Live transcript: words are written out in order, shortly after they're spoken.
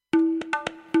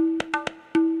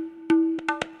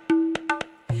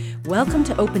Welcome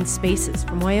to Open Spaces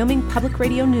from Wyoming Public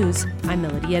Radio News. I'm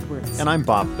Melody Edwards. And I'm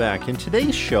Bob Beck. In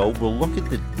today's show, we'll look at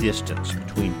the distance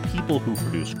between people who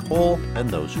produce coal and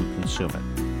those who consume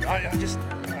it.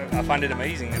 I find it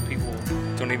amazing that people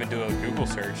don't even do a Google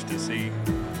search to see,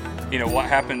 what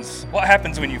happens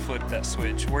when you flip that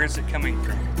switch. Where is it coming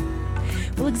from?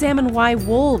 We'll examine why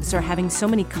wolves are having so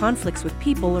many conflicts with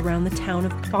people around the town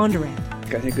of Bondurant.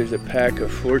 I think there's a pack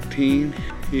of 14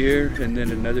 here and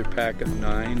then another pack of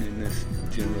 9 in this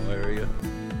general area.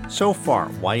 So far,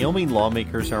 Wyoming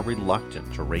lawmakers are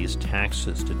reluctant to raise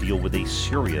taxes to deal with a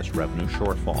serious revenue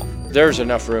shortfall. There's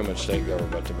enough room in state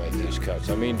government to make these cuts.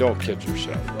 Don't kid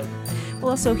yourself. We'll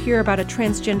also hear about a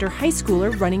transgender high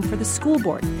schooler running for the school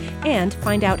board and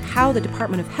find out how the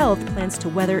Department of Health plans to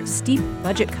weather steep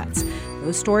budget cuts.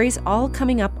 Those stories all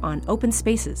coming up on Open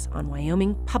Spaces on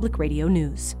Wyoming Public Radio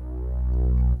News.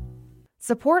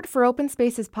 Support for Open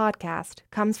Spaces podcast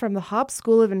comes from the Hobbs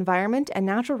School of Environment and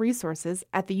Natural Resources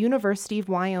at the University of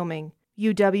Wyoming,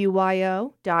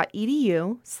 uwyo.edu/HAUB.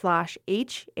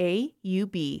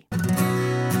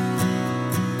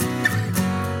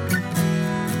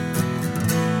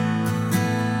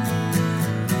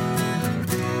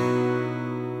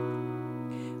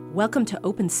 Welcome to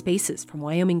Open Spaces from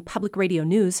Wyoming Public Radio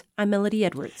News. I'm Melody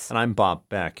Edwards. And I'm Bob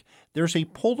Beck. There's a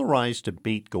polarized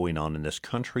debate going on in this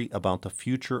country about the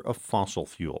future of fossil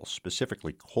fuels,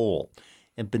 specifically coal.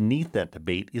 And beneath that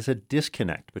debate is a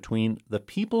disconnect between the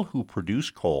people who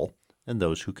produce coal and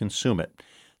those who consume it.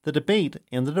 The debate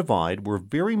and the divide were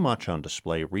very much on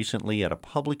display recently at a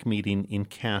public meeting in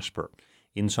Casper.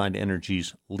 Inside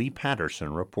Energy's Lee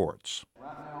Patterson reports.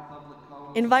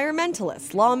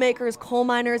 Environmentalists, lawmakers, coal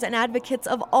miners, and advocates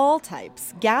of all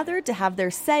types gathered to have their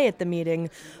say at the meeting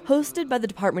hosted by the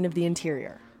Department of the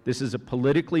Interior. This is a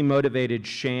politically motivated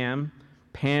sham,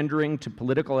 pandering to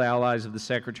political allies of the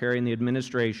Secretary and the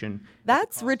administration.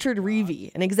 That's Richard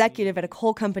Reevey, an executive at a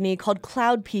coal company called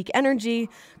Cloud Peak Energy,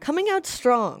 coming out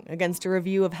strong against a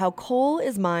review of how coal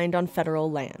is mined on federal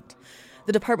land.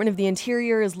 The Department of the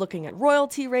Interior is looking at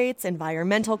royalty rates,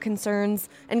 environmental concerns,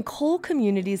 and coal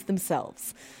communities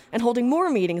themselves, and holding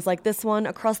more meetings like this one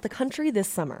across the country this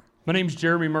summer. My name's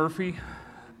Jeremy Murphy.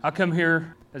 I come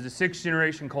here as a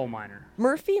sixth-generation coal miner.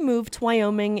 Murphy moved to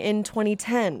Wyoming in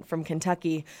 2010 from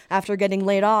Kentucky after getting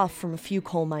laid off from a few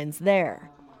coal mines there.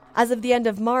 As of the end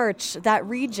of March, that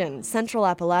region, Central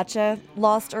Appalachia,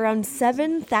 lost around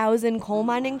 7,000 coal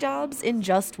mining jobs in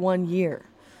just 1 year.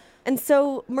 And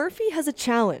so Murphy has a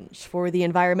challenge for the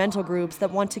environmental groups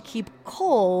that want to keep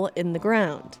coal in the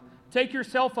ground. Take your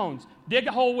cell phones, dig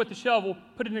a hole with a shovel,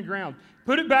 put it in the ground.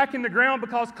 Put it back in the ground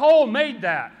because coal made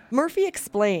that. Murphy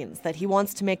explains that he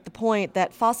wants to make the point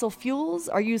that fossil fuels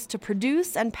are used to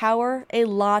produce and power a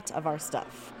lot of our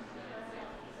stuff.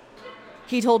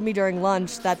 He told me during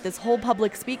lunch that this whole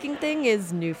public speaking thing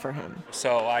is new for him.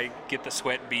 So I get the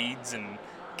sweat beads and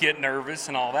get nervous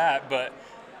and all that, but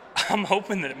I'm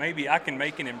hoping that maybe I can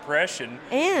make an impression.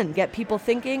 And get people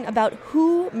thinking about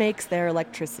who makes their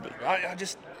electricity.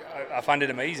 I find it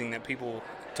amazing that people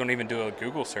don't even do a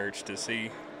Google search to see,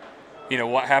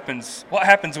 what happens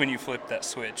when you flip that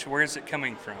switch. Where is it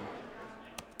coming from?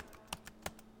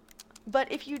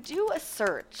 But if you do a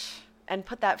search and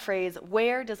put that phrase,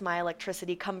 "where does my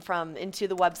electricity come from," into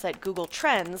the website Google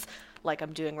Trends, like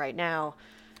I'm doing right now,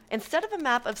 instead of a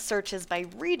map of searches by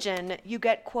region, you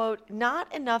get, quote,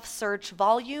 "not enough search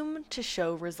volume to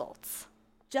show results."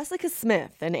 Jessica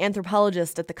Smith, an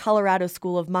anthropologist at the Colorado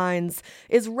School of Mines,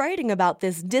 is writing about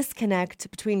this disconnect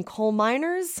between coal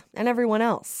miners and everyone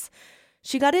else.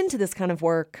 She got into this kind of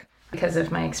work because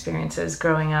of my experiences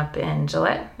growing up in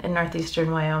Gillette in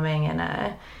northeastern Wyoming in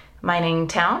a mining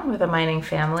town with a mining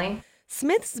family.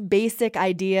 Smith's basic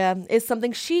idea is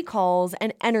something she calls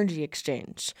an energy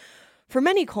exchange. For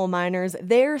many coal miners,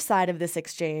 their side of this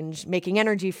exchange, making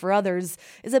energy for others,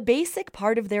 is a basic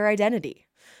part of their identity.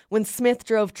 When Smith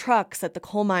drove trucks at the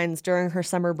coal mines during her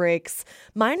summer breaks,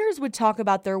 miners would talk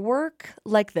about their work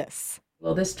like this.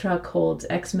 Well, this truck holds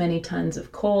X many tons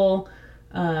of coal.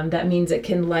 That means it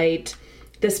can light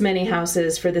this many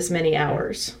houses for this many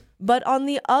hours. But on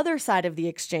the other side of the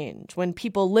exchange, when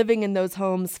people living in those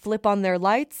homes flip on their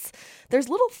lights, there's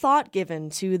little thought given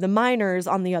to the miners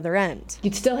on the other end.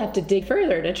 You'd still have to dig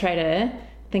further to try to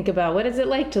think about what is it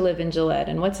like to live in Gillette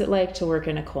and what's it like to work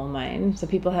in a coal mine. So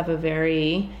people have a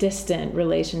very distant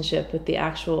relationship with the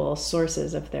actual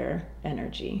sources of their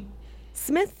energy.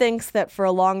 Smith thinks that for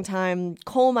a long time,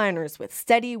 coal miners with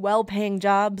steady, well-paying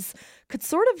jobs could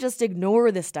sort of just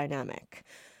ignore this dynamic.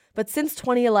 But since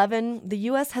 2011, the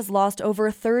U.S. has lost over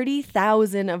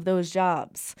 30,000 of those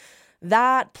jobs.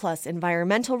 That, plus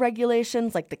environmental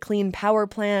regulations like the Clean Power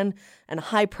Plan and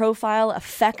high-profile,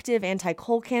 effective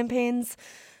anti-coal campaigns,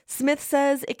 Smith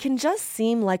says it can just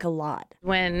seem like a lot.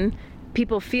 When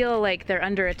people feel like they're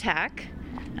under attack,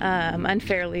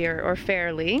 unfairly or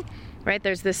fairly, right,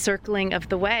 there's this circling of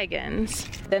the wagons,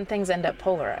 then things end up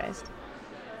polarized.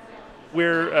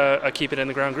 We're a keep it in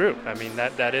the ground group. I mean,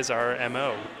 that is our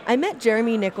MO. I met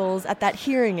Jeremy Nichols at that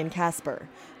hearing in Casper.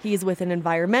 He's with an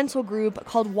environmental group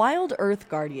called Wild Earth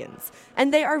Guardians,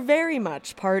 and they are very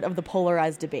much part of the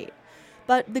polarized debate.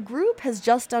 But the group has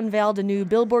just unveiled a new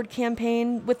billboard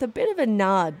campaign with a bit of a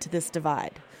nod to this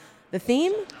divide. The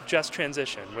theme? Just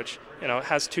transition, which,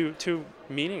 has two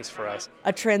meanings for us.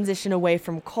 A transition away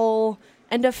from coal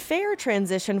and a fair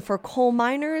transition for coal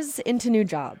miners into new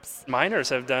jobs. Miners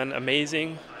have done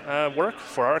amazing work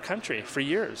for our country for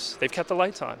years. They've kept the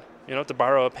lights on, to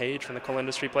borrow a page from the coal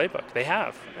industry playbook. They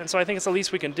have. And so I think it's the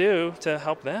least we can do to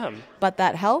help them. But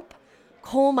that help?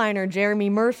 Coal miner Jeremy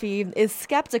Murphy is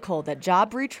skeptical that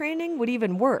job retraining would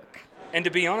even work. And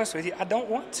to be honest with you, I don't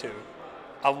want to.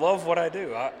 I love what I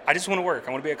do. I just want to work.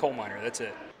 I want to be a coal miner. That's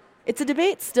it. It's a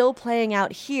debate still playing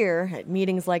out here at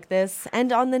meetings like this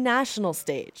and on the national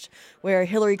stage, where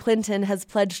Hillary Clinton has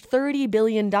pledged $30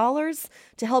 billion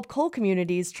to help coal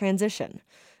communities transition.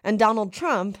 And Donald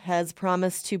Trump has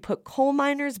promised to put coal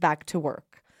miners back to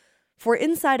work. For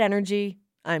Inside Energy,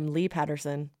 I'm Lee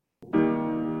Patterson.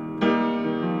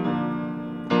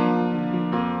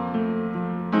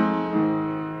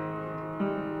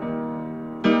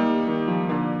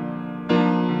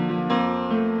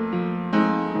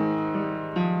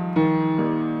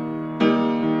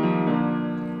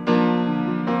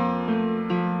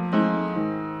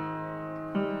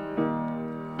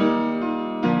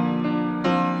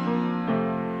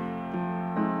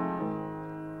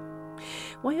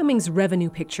 Wyoming's revenue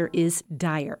picture is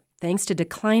dire. Thanks to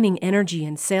declining energy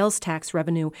and sales tax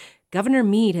revenue, Governor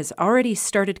Mead has already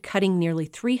started cutting nearly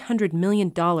 $300 million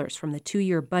from the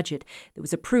 2-year budget that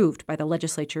was approved by the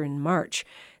legislature in March.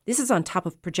 This is on top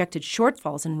of projected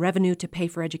shortfalls in revenue to pay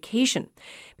for education.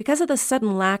 Because of the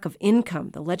sudden lack of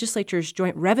income, the legislature's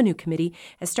Joint Revenue Committee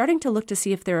is starting to look to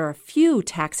see if there are a few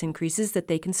tax increases that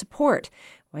they can support.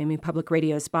 Wyoming Public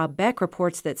Radio's Bob Beck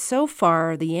reports that so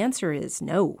far the answer is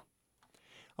no.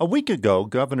 A week ago,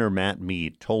 Governor Matt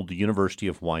Mead told the University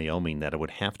of Wyoming that it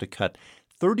would have to cut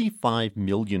 $35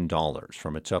 million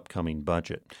from its upcoming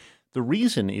budget. The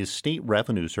reason is state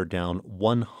revenues are down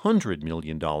 $100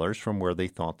 million from where they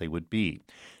thought they would be.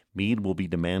 Mead will be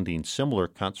demanding similar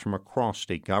cuts from across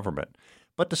state government.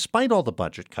 But despite all the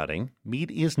budget cutting, Mead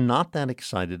is not that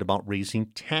excited about raising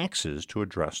taxes to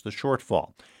address the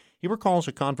shortfall. He recalls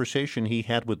a conversation he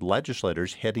had with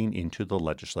legislators heading into the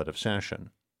legislative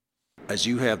session. As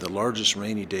you have the largest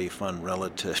rainy day fund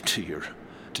relative to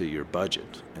your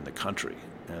budget in the country,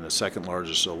 and the second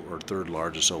largest or third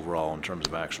largest overall in terms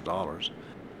of actual dollars,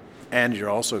 and you're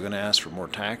also going to ask for more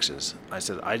taxes, I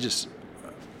said, I just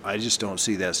don't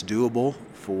see that's doable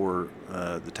for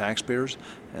the taxpayers,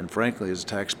 and frankly, as a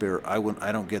taxpayer,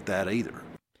 I don't get that either.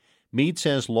 Mead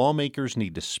says lawmakers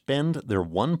need to spend their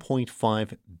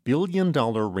 $1.5 billion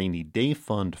rainy day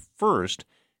fund first,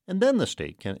 and then the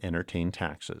state can entertain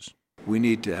taxes. We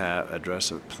need to address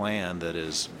a plan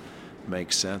that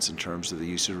makes sense in terms of the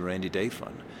use of the rainy day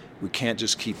fund. We can't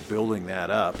just keep building that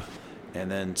up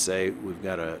and then say we've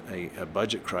got a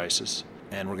budget crisis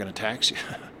and we're going to tax you.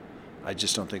 I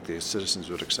just don't think the citizens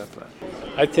would accept that.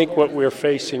 I think what we're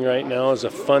facing right now is a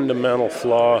fundamental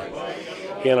flaw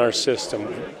in our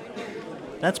system.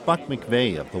 That's Buck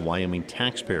McVeigh of the Wyoming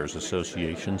Taxpayers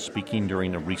Association speaking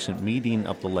during a recent meeting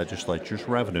of the legislature's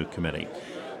Revenue Committee.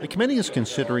 The committee is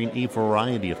considering a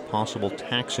variety of possible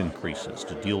tax increases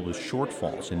to deal with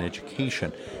shortfalls in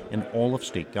education and all of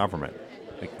state government.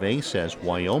 McVeigh says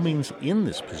Wyoming's in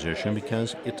this position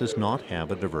because it does not have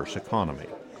a diverse economy.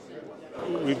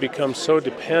 We've become so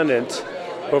dependent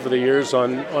over the years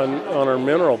on our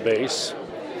mineral base,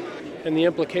 and the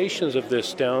implications of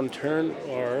this downturn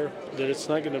are that it's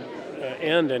not going to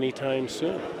end anytime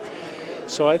soon.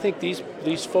 So I think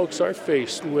these folks are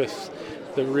faced with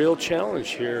the real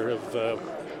challenge here of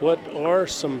what are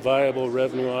some viable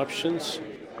revenue options.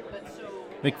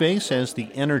 McVeigh says the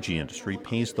energy industry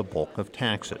pays the bulk of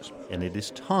taxes, and it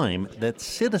is time that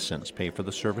citizens pay for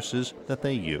the services that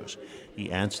they use.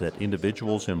 He adds that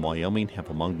individuals in Wyoming have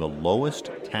among the lowest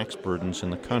tax burdens in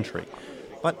the country.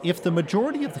 But if the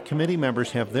majority of the committee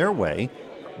members have their way,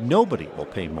 nobody will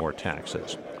pay more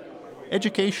taxes.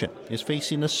 Education is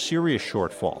facing a serious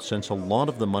shortfall since a lot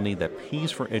of the money that pays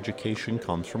for education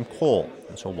comes from coal,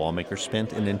 and so lawmakers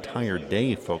spent an entire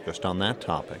day focused on that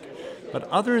topic. But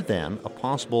other than a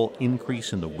possible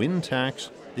increase in the wind tax,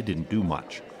 they didn't do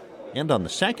much. And on the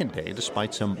second day,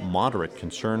 despite some moderate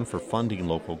concern for funding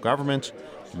local governments,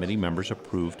 committee members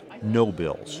approved no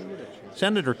bills.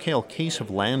 Senator Cale Case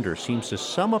of Lander seems to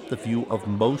sum up the view of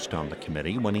most on the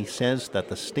committee when he says that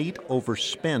the state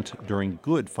overspent during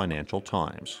good financial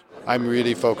times. I'm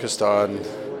really focused on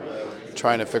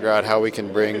trying to figure out how we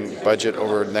can bring budget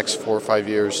over the next 4 or 5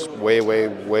 years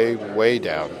way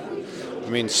down. I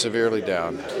mean, severely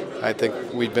down. I think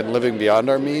we've been living beyond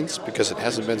our means because it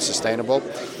hasn't been sustainable.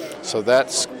 So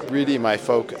that's really my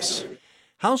focus.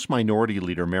 House Minority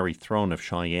Leader Mary Throne of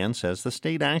Cheyenne says the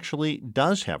state actually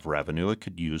does have revenue it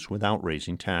could use without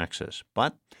raising taxes,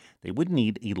 but they would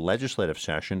need a legislative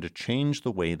session to change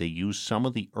the way they use some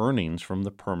of the earnings from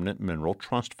the Permanent Mineral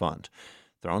Trust Fund.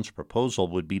 Throne's proposal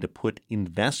would be to put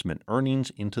investment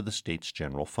earnings into the state's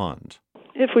general fund.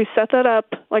 If we set that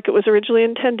up like it was originally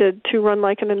intended to run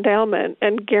like an endowment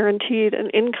and guaranteed an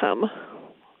income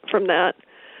from that,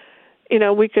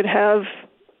 we could have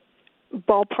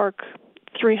ballpark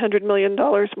 $300 million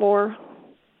more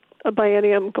a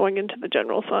biennium going into the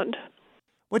general fund.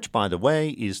 Which, by the way,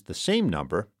 is the same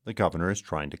number the governor is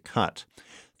trying to cut.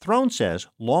 Throne says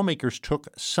lawmakers took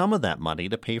some of that money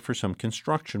to pay for some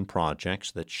construction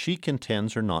projects that she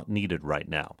contends are not needed right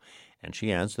now. And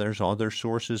she adds there's other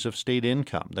sources of state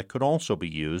income that could also be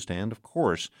used, and, of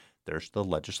course, there's the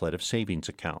legislative savings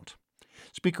account.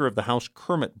 Speaker of the House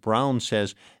Kermit Brown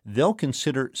says they'll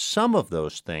consider some of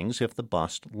those things if the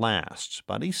bust lasts,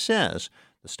 but he says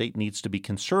the state needs to be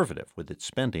conservative with its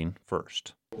spending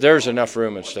first. There's enough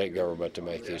room in state government to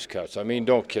make these cuts. I mean,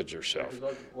 don't kid yourself.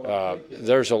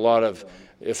 There's a lot of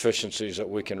efficiencies that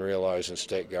we can realize in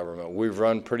state government. We've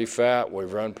run pretty fat,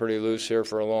 we've run pretty loose here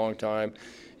for a long time,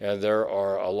 and there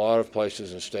are a lot of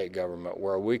places in state government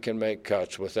where we can make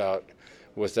cuts without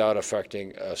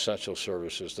affecting essential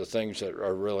services. The things that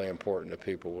are really important to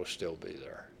people will still be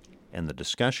there. And the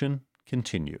discussion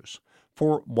continues.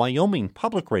 For Wyoming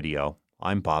Public Radio,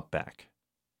 I'm Bob Beck.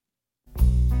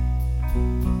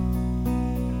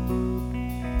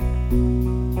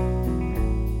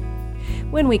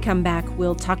 When we come back,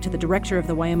 we'll talk to the director of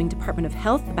the Wyoming Department of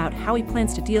Health about how he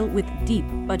plans to deal with deep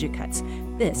budget cuts.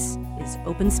 This is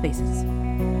Open Spaces.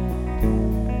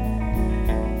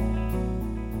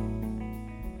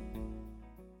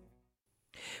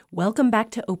 Welcome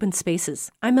back to Open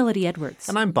Spaces. I'm Melody Edwards.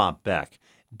 And I'm Bob Beck.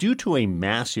 Due to a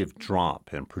massive drop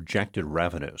in projected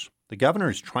revenues, the governor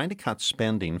is trying to cut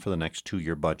spending for the next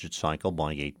 2-year budget cycle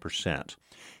by 8%.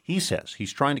 He says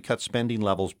he's trying to cut spending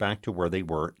levels back to where they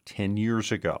were 10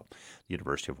 years ago. The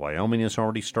University of Wyoming has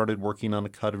already started working on a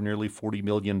cut of nearly $40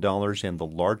 million, and the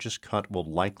largest cut will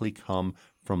likely come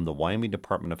from the Wyoming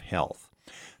Department of Health.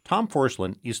 Tom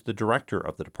Forslund is the director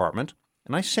of the department,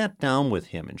 and I sat down with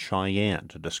him in Cheyenne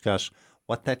to discuss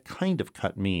what that kind of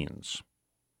cut means.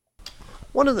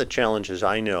 One of the challenges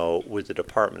I know with the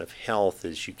Department of Health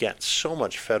is you get so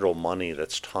much federal money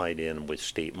that's tied in with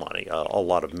state money, a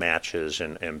lot of matches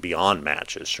and beyond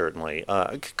matches, certainly.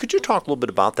 Could you talk a little bit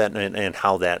about that and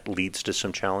how that leads to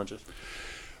some challenges?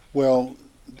 Well,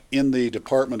 in the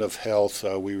Department of Health,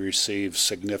 we receive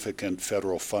significant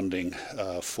federal funding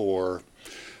for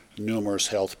numerous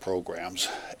health programs,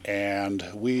 and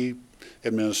we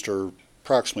administer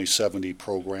approximately 70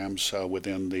 programs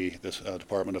within the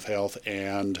Department of Health,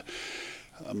 and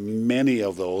many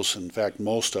of those, in fact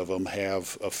most of them,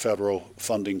 have a federal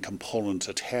funding component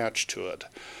attached to it.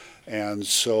 And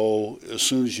so as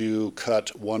soon as you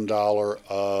cut $1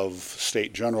 of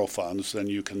state general funds, then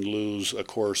you can lose a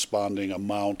corresponding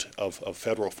amount of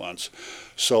federal funds.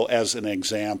 So as an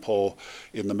example,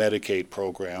 in the Medicaid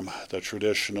program, the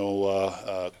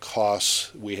traditional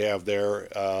costs we have there,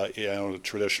 the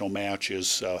traditional match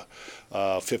is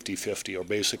 50-50, or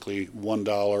basically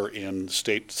 $1 in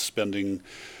state spending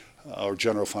or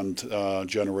general fund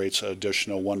generates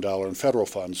additional $1 in federal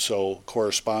funds. So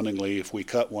correspondingly, if we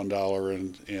cut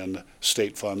 $1 in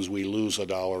state funds, we lose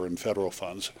 $1 in federal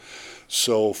funds.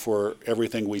 So for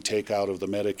everything we take out of the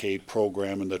Medicaid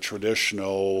program in the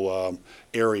traditional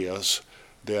areas,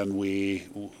 then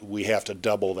we have to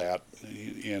double that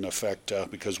in effect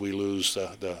because we lose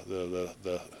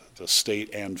the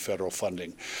state and federal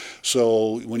funding.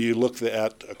 So when you look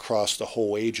at across the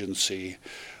whole agency,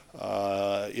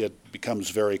 it becomes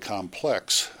very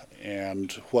complex,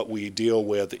 and what we deal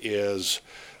with is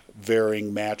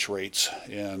varying match rates.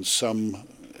 In some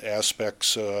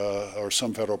aspects or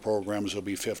some federal programs will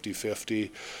be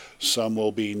 50-50, some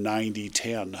will be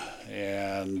 90-10,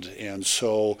 and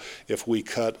so if we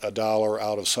cut $1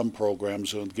 out of some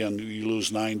programs, again you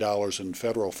lose $9 in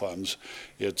federal funds,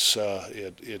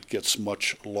 it gets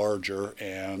much larger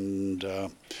and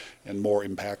more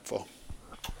impactful.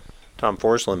 Tom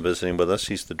Forsland visiting with us.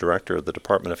 He's the director of the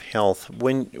Department of Health.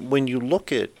 When you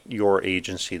look at your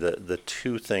agency, the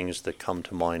two things that come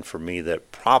to mind for me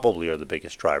that probably are the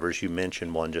biggest drivers, you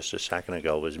mentioned one just a second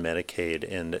ago, was Medicaid,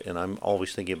 and I'm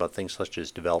always thinking about things such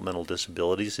as developmental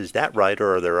disabilities. Is that right,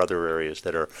 or are there other areas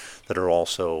that are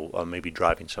also maybe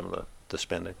driving some of the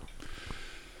spending?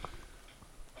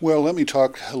 Well, let me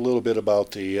talk a little bit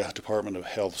about the Department of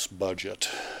Health's budget.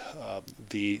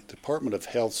 The Department of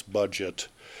Health's budget,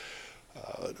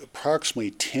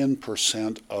 approximately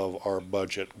 10% of our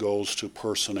budget goes to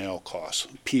personnel costs,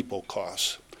 people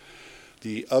costs.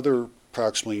 The other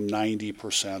approximately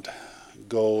 90%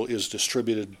 is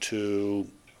distributed to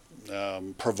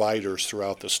providers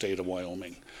throughout the state of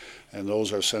Wyoming. And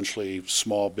those are essentially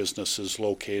small businesses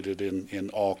located in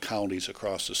all counties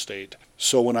across the state.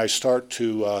 So when I start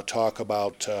to talk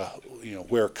about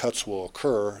where cuts will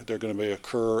occur, they're going to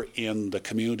occur in the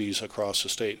communities across the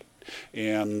state,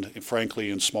 and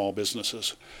frankly in small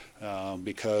businesses,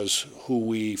 because who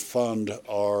we fund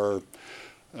are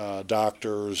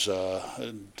doctors,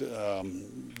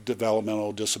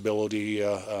 developmental disability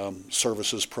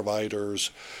services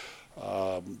providers,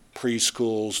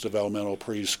 preschools, developmental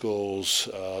preschools,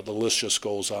 the list just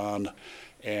goes on,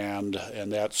 and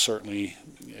that certainly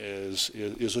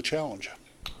is a challenge.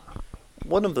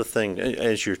 One of the things,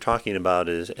 as you're talking about,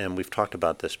 is, and we've talked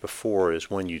about this before, is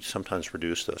when you sometimes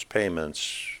reduce those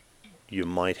payments, you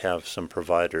might have some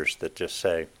providers that just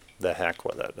say, the heck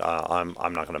with it. I'm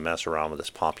not going to mess around with this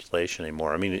population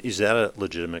anymore. I mean, is that a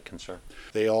legitimate concern?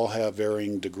 They all have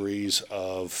varying degrees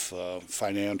of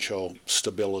financial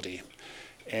stability,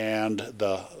 and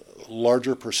the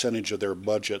larger percentage of their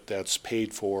budget that's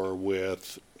paid for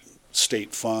with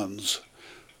state funds,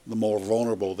 the more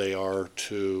vulnerable they are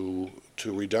to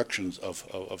reductions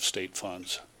of state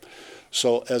funds.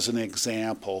 So as an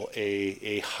example,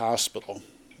 a hospital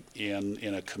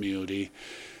in a community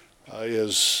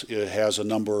it has a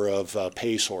number of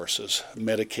pay sources.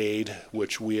 Medicaid,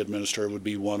 which we administer, would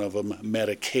be one of them.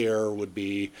 Medicare would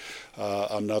be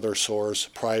another source.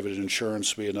 Private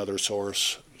insurance would be another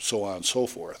source, so on and so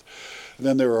forth. And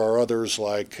then there are others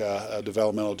like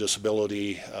developmental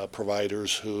disability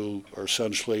providers who are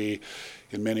essentially,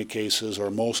 in many cases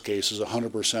or most cases,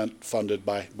 100% funded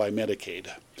by Medicaid.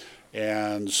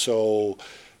 And so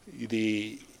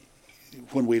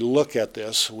when we look at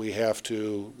this, we have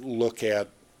to look at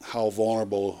how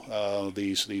vulnerable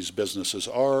these businesses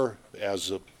are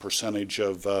as a percentage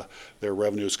of their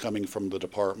revenues coming from the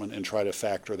department and try to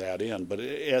factor that in. But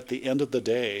at the end of the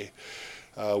day,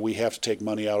 we have to take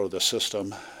money out of the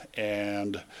system,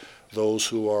 and those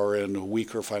who are in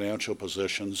weaker financial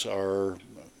positions are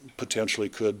potentially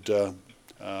could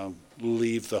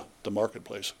leave the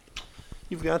marketplace.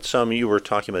 You've got some, you were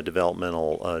talking about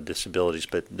developmental disabilities,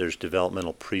 but there's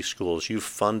developmental preschools. You've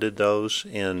funded those,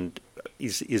 and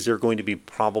is there going to be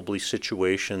probably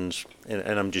situations,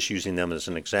 and I'm just using them as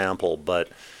an example, but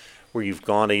where you've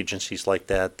gone agencies like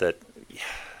that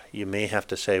you may have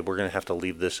to say, we're going to have to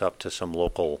leave this up to some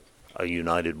local, a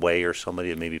United Way or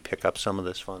somebody to maybe pick up some of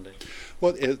this funding?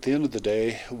 Well, at the end of the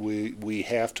day, we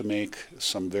have to make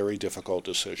some very difficult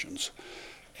decisions.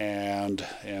 And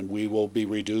we will be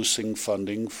reducing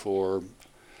funding for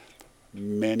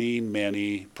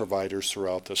many providers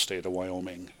throughout the state of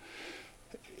Wyoming.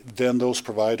 Then those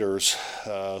providers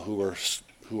who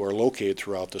are located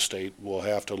throughout the state will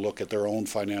have to look at their own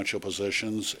financial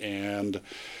positions and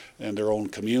their own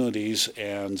communities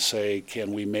and say,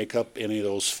 can we make up any of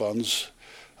those funds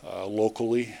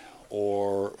locally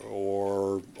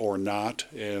or not?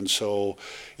 And so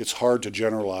it's hard to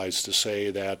generalize to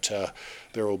say that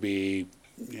there will be,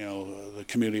 the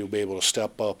community will be able to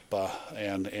step up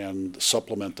and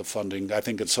supplement the funding. I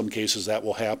think in some cases that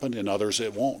will happen, in others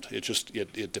it won't.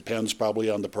 It depends probably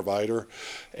on the provider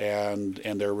and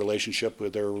their relationship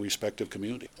with their respective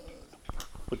community.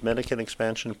 Would Medicaid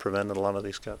expansion prevent a lot of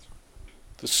these cuts?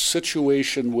 The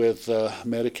situation with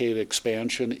Medicaid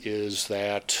expansion is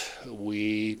that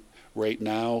we right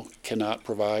now cannot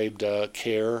provide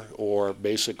care or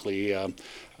basically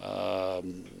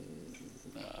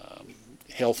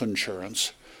health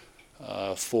insurance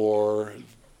for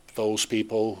those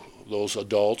people, those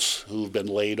adults who've been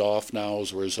laid off now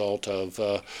as a result of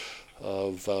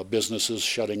businesses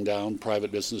shutting down,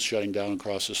 private business shutting down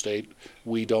across the state.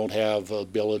 We don't have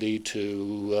ability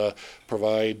to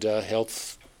provide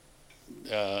health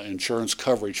insurance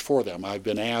coverage for them. I've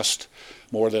been asked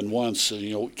more than once,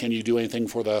 can you do anything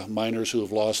for the miners who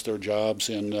have lost their jobs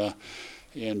in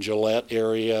Gillette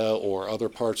area or other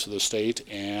parts of the state?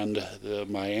 And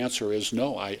my answer is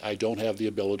no, I don't have the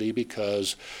ability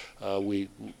because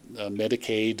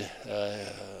Medicaid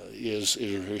is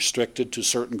restricted to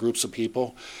certain groups of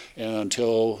people, and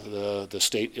until the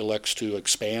state elects to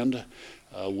expand,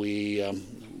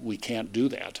 we can't do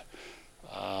that.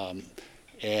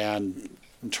 And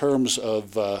in terms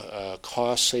of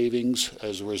cost savings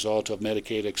as a result of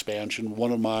Medicaid expansion,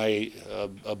 one of my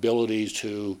abilities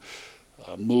to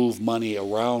move money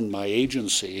around my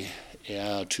agency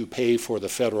to pay for the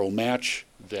federal match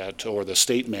or the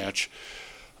state match,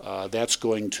 that's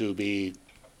going to be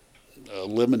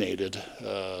eliminated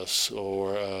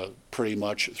pretty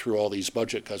much through all these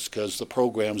budget cuts, because the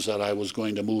programs that I was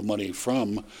going to move money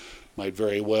from might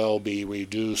very well be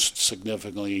reduced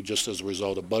significantly just as a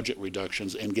result of budget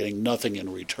reductions and getting nothing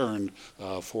in return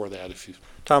for that.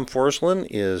 Tom Forslund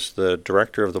is the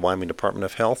director of the Wyoming Department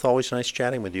of Health. Always nice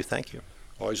chatting with you. Thank you.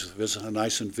 Always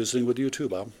nice and visiting with you too,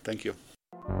 Bob. Thank you.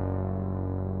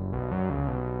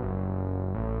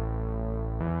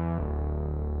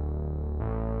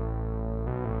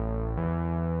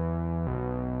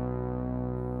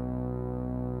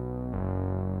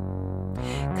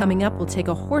 Coming up, we'll take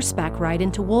a horseback ride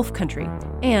into wolf country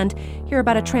and hear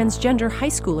about a transgender high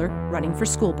schooler running for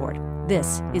school board.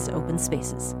 This is Open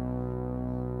Spaces.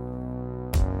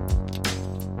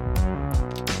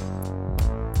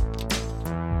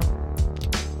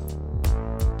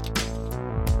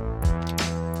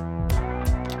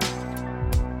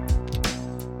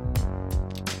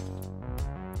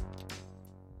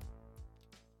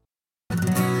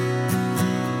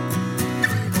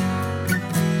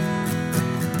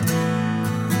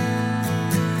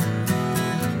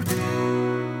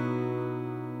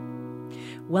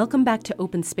 Welcome back to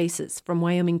Open Spaces. From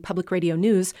Wyoming Public Radio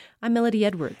News, I'm Melody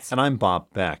Edwards. And I'm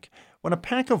Bob Beck. When a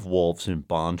pack of wolves in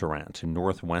Bondurant in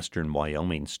northwestern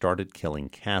Wyoming started killing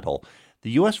cattle,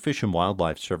 the U.S. Fish and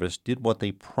Wildlife Service did what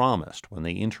they promised when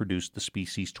they introduced the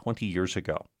species 20 years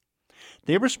ago.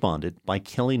 They responded by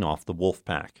killing off the wolf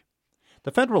pack.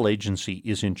 The federal agency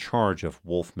is in charge of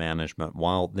wolf management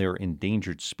while their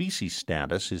endangered species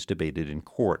status is debated in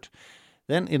court.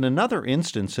 Then, in another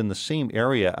instance in the same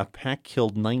area, a pack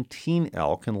killed 19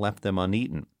 elk and left them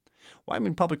uneaten.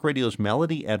 Wyoming Public Radio's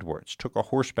Melody Edwards took a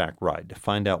horseback ride to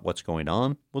find out what's going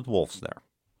on with wolves there.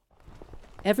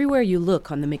 Everywhere you look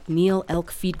on the McNeil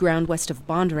Elk Feed Ground west of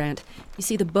Bondurant, you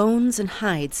see the bones and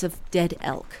hides of dead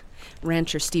elk.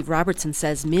 Rancher Steve Robertson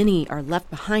says many are left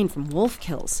behind from wolf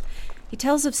kills. He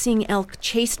tells of seeing elk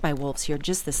chased by wolves here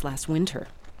just this last winter.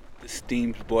 The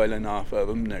steam's boiling off of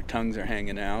them, their tongues are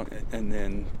hanging out, and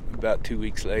then about 2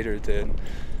 weeks later, then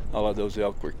all of those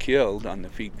elk were killed on the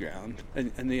feed ground.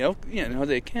 And the elk,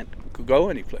 they can't go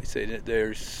anyplace.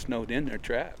 They're snowed in, they're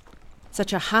trapped.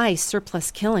 Such a high surplus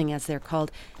killing, as they're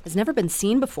called, has never been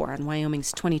seen before on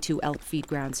Wyoming's 22 elk feed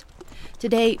grounds.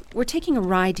 Today, we're taking a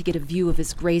ride to get a view of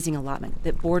his grazing allotment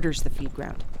that borders the feed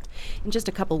ground. In just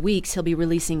a couple weeks, he'll be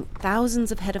releasing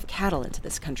thousands of head of cattle into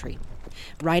this country.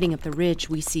 Riding up the ridge,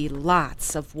 we see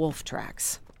lots of wolf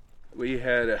tracks. We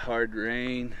had a hard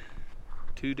rain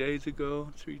 3 days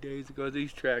ago.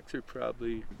 These tracks are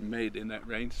probably made in that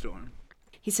rainstorm.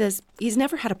 He says he's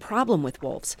never had a problem with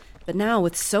wolves, but now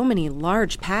with so many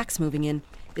large packs moving in,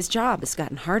 his job has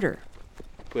gotten harder.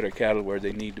 Put our cattle where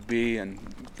they need to be and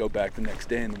go back the next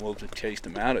day, and the wolves have chased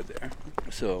them out of there.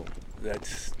 So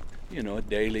that's, a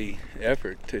daily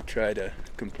effort to try to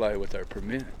comply with our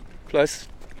permit. Plus,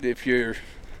 if you're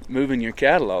moving your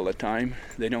cattle all the time,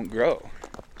 they don't grow.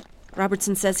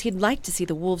 Robertson says he'd like to see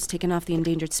the wolves taken off the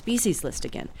endangered species list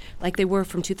again, like they were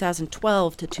from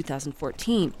 2012 to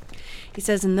 2014. He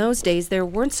says in those days there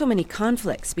weren't so many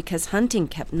conflicts because hunting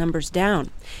kept numbers down,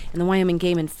 and the Wyoming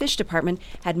Game and Fish Department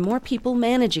had more people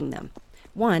managing them.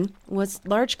 One was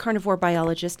large carnivore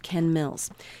biologist Ken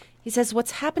Mills. He says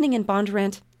what's happening in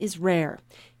Bondurant is rare.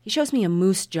 He shows me a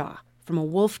moose jaw from a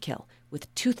wolf kill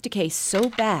with tooth decay so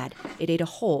bad it ate a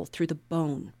hole through the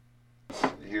bone.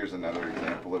 Here's another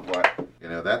example of what,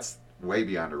 that's way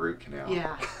beyond a root canal.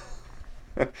 Yeah.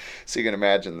 So you can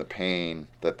imagine the pain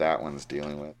that one's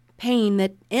dealing with. Pain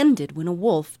that ended when a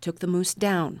wolf took the moose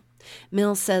down.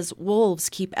 Mills says wolves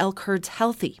keep elk herds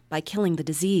healthy by killing the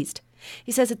diseased.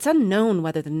 He says it's unknown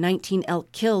whether the 19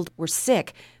 elk killed were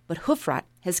sick, but hoof rot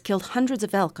has killed hundreds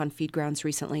of elk on feed grounds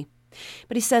recently.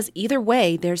 But he says either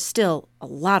way, there's still a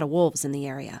lot of wolves in the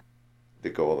area. The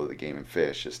goal of the Game and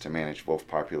Fish is to manage wolf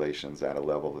populations at a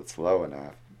level that's low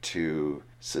enough to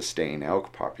sustain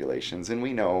elk populations, and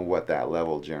we know what that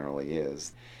level generally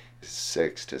is,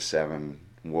 6 to 7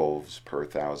 wolves per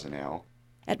 1,000 elk.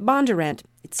 At Bondurant,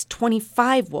 it's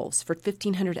 25 wolves for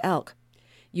 1,500 elk.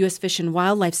 U.S. Fish and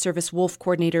Wildlife Service Wolf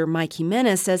Coordinator Mike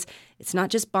Jimenez says it's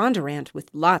not just Bondurant with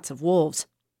lots of wolves.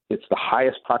 It's the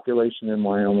highest population in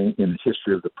Wyoming in the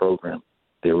history of the program.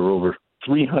 There were over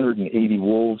 380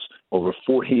 wolves, over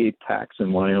 48 packs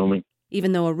in Wyoming.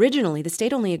 Even though originally the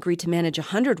state only agreed to manage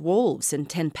 100 wolves in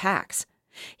 10 packs.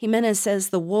 Jimenez says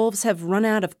the wolves have run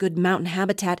out of good mountain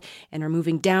habitat and are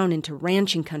moving down into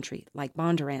ranching country like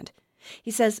Bondurant.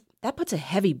 He says that puts a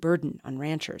heavy burden on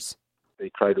ranchers. They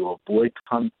try to avoid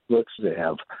conflicts. They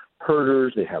have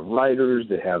herders, they have riders,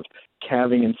 they have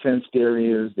calving in fenced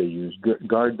areas, they use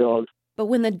guard dogs. But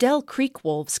when the Del Creek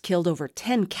wolves killed over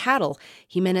 10 cattle,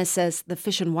 Jimenez says the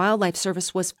Fish and Wildlife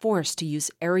Service was forced to use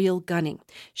aerial gunning,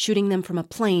 shooting them from a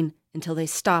plane until they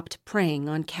stopped preying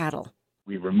on cattle.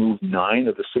 We removed 9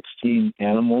 of the 16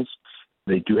 animals.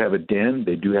 They do have a den,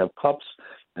 they do have pups,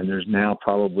 and there's now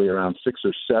probably around 6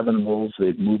 or 7 wolves.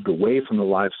 They've moved away from the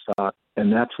livestock,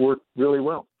 and that's worked really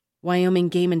well. Wyoming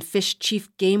Game and Fish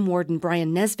Chief Game Warden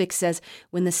Brian Nesvik says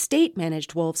when the state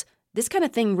managed wolves, this kind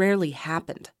of thing rarely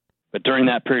happened. But during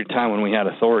that period of time when we had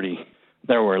authority,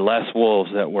 there were less wolves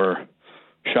that were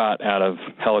shot out of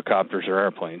helicopters or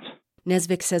airplanes.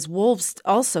 Nesvik says wolves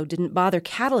also didn't bother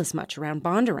cattle as much around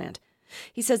Bondurant.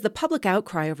 He says the public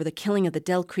outcry over the killing of the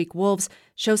Del Creek wolves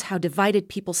shows how divided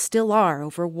people still are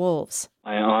over wolves.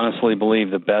 I honestly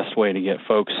believe the best way to get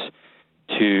folks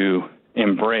to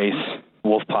embrace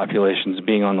wolf populations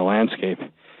being on the landscape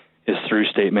is through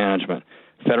state management.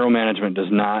 Federal management does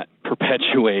not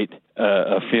perpetuate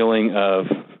a feeling of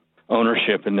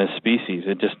ownership in this species.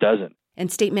 It just doesn't.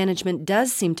 And state management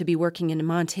does seem to be working in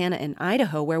Montana and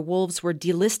Idaho, where wolves were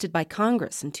delisted by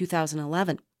Congress in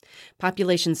 2011.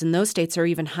 Populations in those states are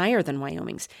even higher than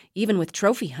Wyoming's, even with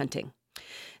trophy hunting.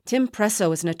 Tim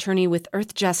Presso is an attorney with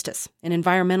Earth Justice, an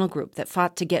environmental group that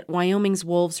fought to get Wyoming's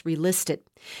wolves relisted.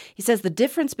 He says the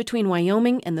difference between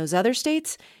Wyoming and those other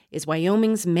states is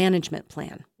Wyoming's management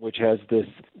plan, which has this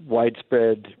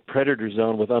widespread predator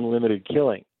zone with unlimited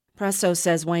killing. Presso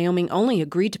says Wyoming only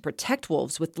agreed to protect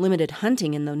wolves with limited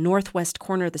hunting in the northwest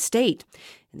corner of the state.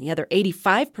 In the other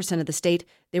 85% of the state,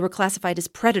 they were classified as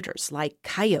predators, like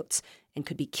coyotes, and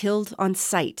could be killed on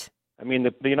sight. I mean,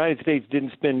 the United States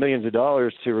didn't spend millions of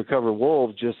dollars to recover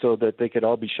wolves just so that they could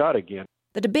all be shot again.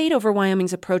 The debate over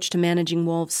Wyoming's approach to managing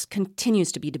wolves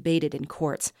continues to be debated in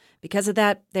courts. Because of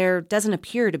that, there doesn't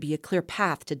appear to be a clear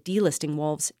path to delisting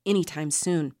wolves anytime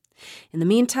soon. In the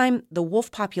meantime, the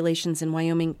wolf populations in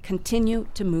Wyoming continue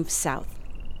to move south.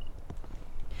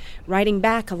 Riding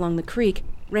back along the creek,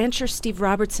 rancher Steve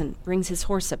Robertson brings his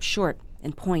horse up short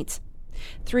and points.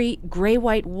 3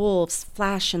 gray-white wolves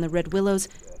flash in the red willows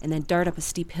and then dart up a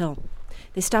steep hill.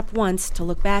 They stop once to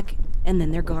look back, and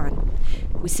then they're gone.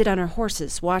 We sit on our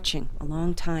horses, watching a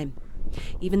long time.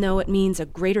 Even though it means a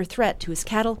greater threat to his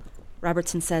cattle,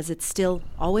 Robertson says it's still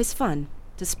always fun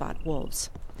to spot wolves.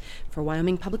 For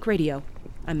Wyoming Public Radio,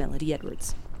 I'm Melody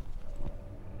Edwards.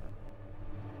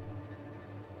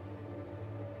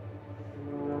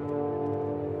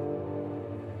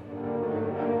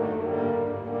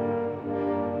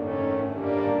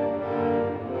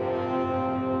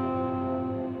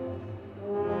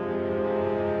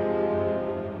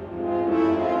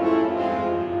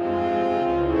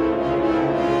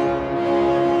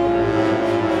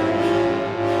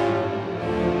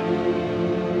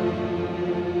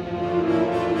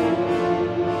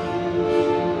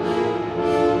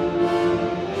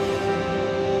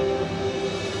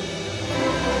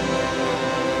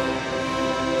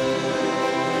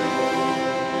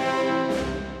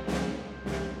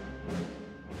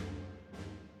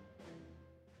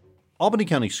 Albany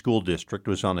County School District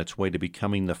was on its way to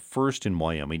becoming the first in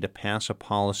Wyoming to pass a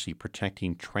policy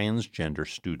protecting transgender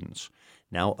students.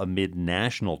 Now, amid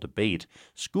national debate,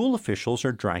 school officials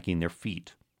are dragging their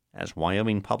feet. As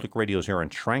Wyoming Public Radio's Aaron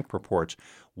Schrank reports,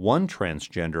 one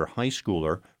transgender high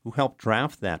schooler who helped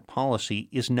draft that policy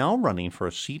is now running for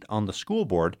a seat on the school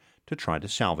board to try to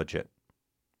salvage it.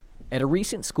 At a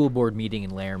recent school board meeting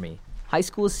in Laramie, high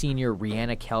school senior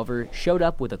Rihanna Kelver showed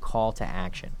up with a call to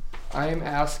action. I am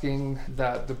asking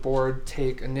that the board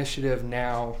take initiative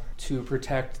now to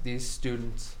protect these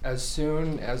students. As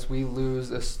soon as we lose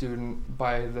a student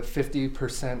by the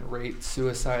 50% rate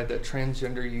suicide that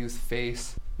transgender youth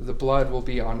face, the blood will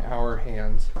be on our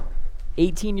hands.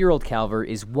 18-year-old Calver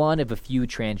is one of a few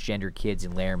transgender kids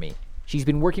in Laramie. She's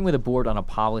been working with the board on a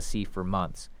policy for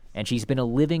months. And she's been a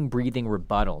living, breathing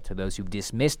rebuttal to those who've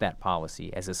dismissed that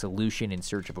policy as a solution in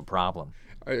search of a problem.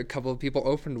 A couple of people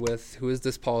opened with, who is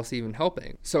this policy even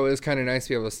helping? So it was kind of nice to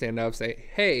be able to stand up and say,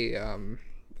 hey, I'm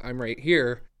right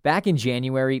here. Back in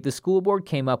January, the school board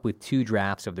came up with 2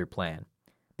 drafts of their plan.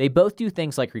 They both do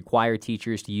things like require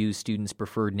teachers to use students'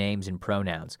 preferred names and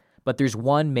pronouns, but there's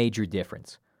one major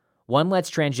difference. One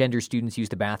lets transgender students use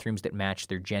the bathrooms that match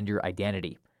their gender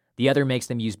identity. The other makes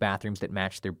them use bathrooms that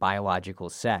match their biological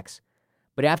sex.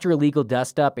 But after a legal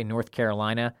dust-up in North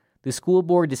Carolina, the school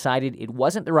board decided it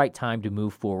wasn't the right time to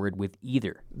move forward with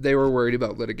either. They were worried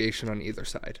about litigation on either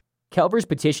side. Kelver's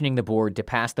petitioning the board to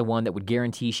pass the one that would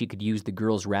guarantee she could use the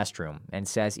girls' restroom and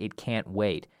says it can't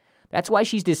wait. That's why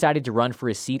she's decided to run for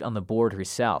a seat on the board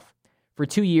herself. For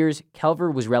 2 years,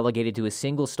 Kelver was relegated to a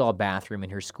single-stall bathroom in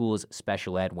her school's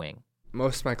special ed wing.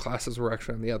 Most of my classes were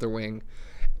actually on the other wing,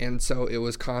 and so it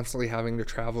was constantly having to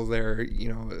travel there,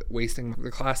 wasting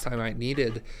the class time I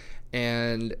needed.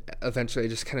 And eventually I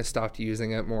just kind of stopped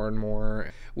using it more and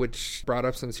more, which brought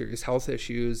up some serious health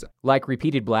issues. Like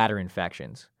repeated bladder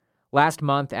infections. Last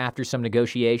month, after some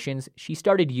negotiations, she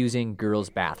started using girls'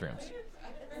 bathrooms.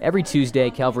 Every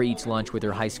Tuesday, Kelver eats lunch with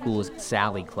her high school's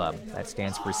Sally Club. That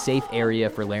stands for Safe Area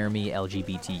for Laramie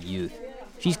LGBT Youth.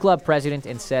 She's club president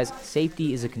and says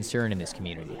safety is a concern in this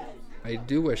community. I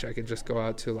do wish I could just go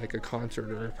out to like a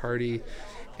concert or a party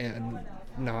and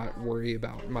not worry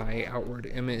about my outward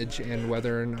image and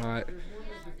whether or not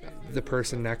the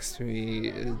person next to me,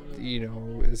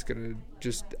 is going to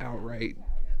just outright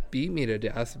beat me to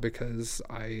death because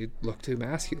I look too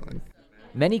masculine.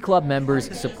 Many club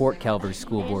members support Kelver's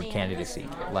school board candidacy,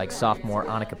 like sophomore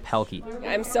Annika Pelkey.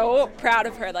 I'm so proud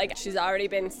of her. She's already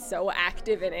been so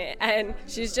active in it, and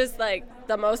she's just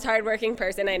the most hardworking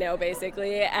person I know,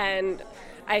 basically, and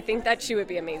I think that she would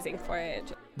be amazing for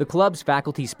it. The club's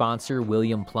faculty sponsor,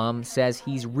 William Plum, says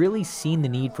he's really seen the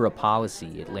need for a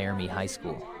policy at Laramie High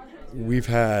School. We've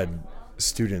had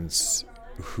students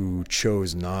who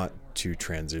chose not to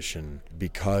transition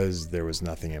because there was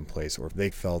nothing in place or they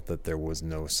felt that there was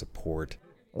no support.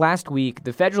 Last week,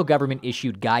 the federal government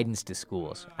issued guidance to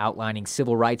schools outlining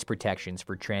civil rights protections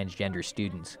for transgender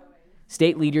students.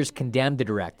 State leaders condemned the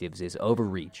directives as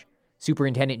overreach.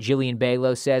 Superintendent Jillian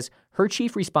Balo says her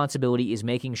chief responsibility is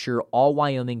making sure all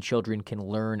Wyoming children can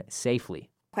learn safely.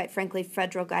 Quite frankly,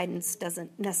 federal guidance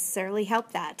doesn't necessarily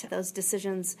help that. Those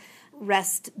decisions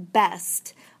rest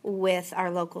best with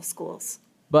our local schools.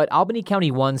 But Albany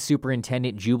County 1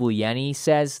 Superintendent Jubal Yenny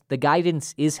says the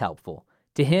guidance is helpful.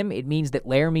 To him, it means that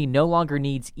Laramie no longer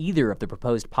needs either of the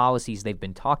proposed policies they've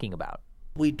been talking about.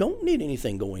 We don't need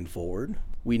anything going forward.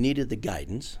 We needed the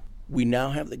guidance. We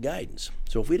now have the guidance.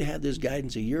 So if we'd had this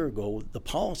guidance a year ago, the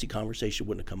policy conversation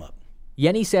wouldn't have come up.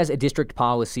 Yenny says a district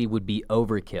policy would be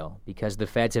overkill because the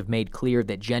feds have made clear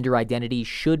that gender identity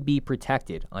should be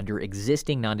protected under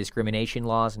existing non-discrimination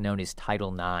laws known as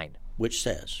Title IX. Which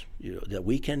says that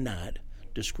we cannot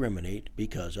discriminate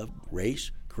because of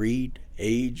race, creed,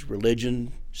 age,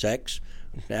 religion, sex,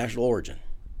 national origin.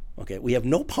 Okay, we have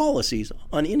no policies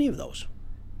on any of those,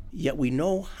 yet we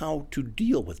know how to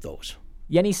deal with those.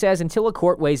 Yenny says until a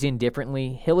court weighs in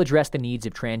differently, he'll address the needs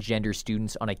of transgender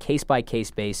students on a case-by-case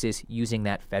basis using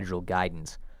that federal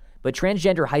guidance. But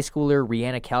transgender high schooler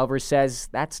Rihanna Calver says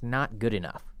that's not good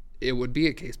enough. It would be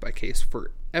a case-by-case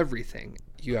for everything.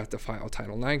 You have to file a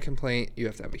Title IX complaint, you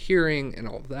have to have a hearing, and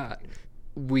all of that.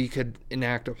 We could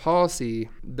enact a policy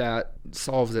that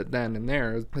solves it then and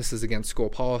there. This is against school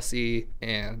policy,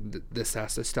 and this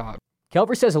has to stop.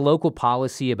 Kelver says a local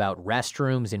policy about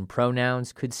restrooms and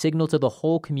pronouns could signal to the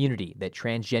whole community that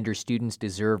transgender students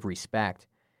deserve respect.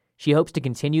 She hopes to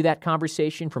continue that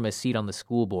conversation from a seat on the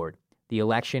school board. The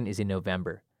election is in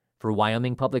November. For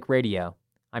Wyoming Public Radio,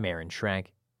 I'm Aaron Schrank.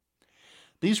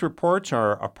 These reports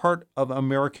are a part of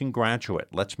American Graduate,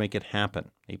 Let's Make It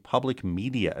Happen, a public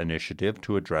media initiative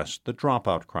to address the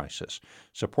dropout crisis,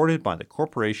 supported by the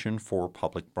Corporation for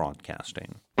Public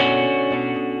Broadcasting.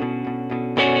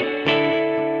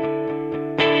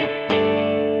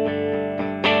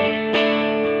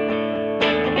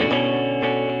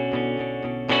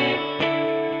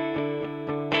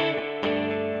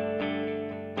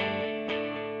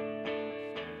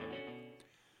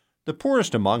 The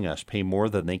poorest among us pay more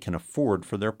than they can afford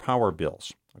for their power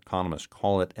bills. Economists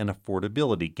call it an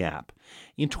affordability gap.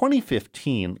 In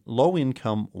 2015,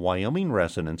 low-income Wyoming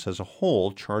residents as a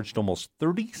whole charged almost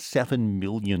 $37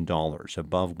 million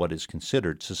above what is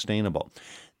considered sustainable.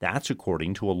 That's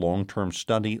according to a long-term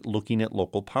study looking at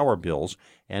local power bills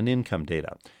and income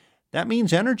data. That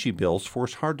means energy bills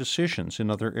force hard decisions in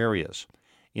other areas.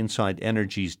 Inside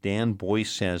Energy's Dan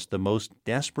Boyce says the most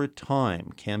desperate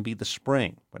time can be the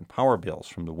spring, when power bills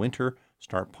from the winter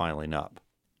start piling up.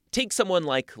 Take someone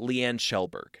like Leanne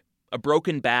Shellberg. A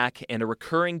broken back and a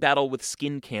recurring battle with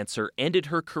skin cancer ended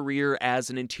her career as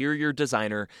an interior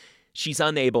designer. She's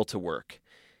unable to work.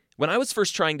 When I was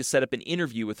first trying to set up an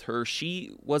interview with her,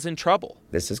 she was in trouble.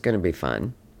 This is going to be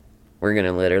fun. We're going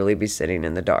to literally be sitting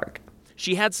in the dark.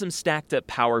 She had some stacked up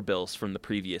power bills from the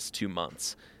previous 2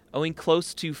 months, owing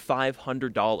close to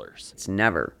 $500. It's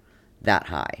never that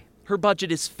high. Her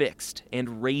budget is fixed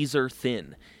and razor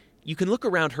thin. You can look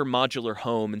around her modular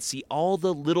home and see all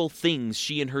the little things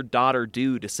she and her daughter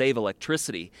do to save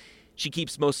electricity. She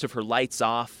keeps most of her lights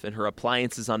off and her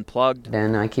appliances unplugged.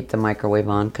 Then I keep the microwave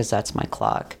on because that's my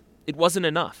clock. It wasn't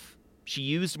enough. She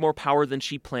used more power than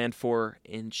she planned for,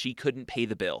 and she couldn't pay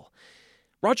the bill.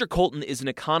 Roger Colton is an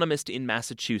economist in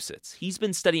Massachusetts. He's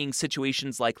been studying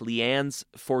situations like Leanne's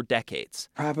for decades.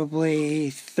 Probably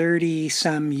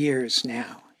 30-some years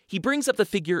now. He brings up the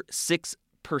figure 6%.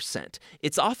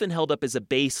 It's often held up as a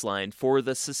baseline for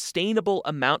the sustainable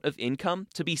amount of income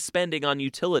to be spending on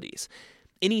utilities.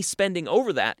 Any spending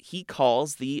over that he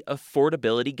calls the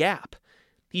affordability gap.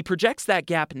 He projects that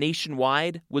gap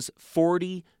nationwide was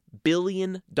 $40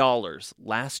 billion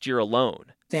last year alone.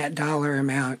 That dollar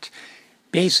amount,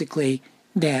 basically,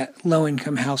 that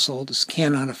low-income households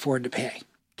cannot afford to pay.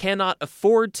 Cannot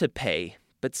afford to pay,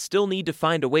 but still need to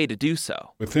find a way to do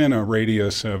so. Within a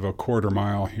radius of a quarter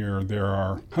mile here, there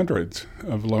are hundreds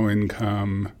of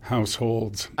low-income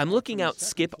households. I'm looking out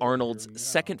Skip Arnold's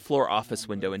second-floor office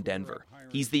window in Denver.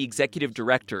 He's the executive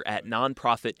director at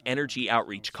nonprofit Energy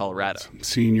Outreach Colorado.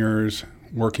 Seniors,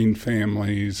 working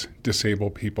families,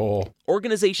 disabled people.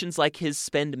 Organizations like his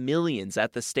spend millions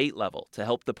at the state level to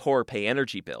help the poor pay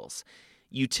energy bills.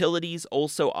 Utilities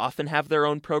also often have their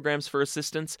own programs for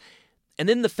assistance. And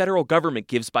then the federal government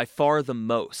gives by far the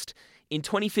most. In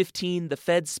 2015, the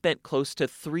feds spent close to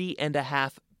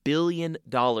 $3.5 billion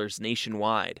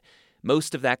nationwide,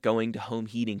 most of that going to home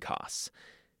heating costs.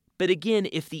 But again,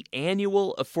 if the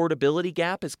annual affordability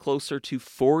gap is closer to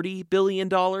 $40 billion,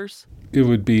 it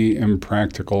would be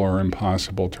impractical or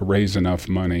impossible to raise enough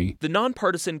money. The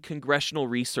Nonpartisan Congressional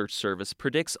Research Service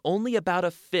predicts only about a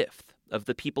fifth of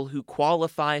the people who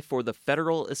qualify for the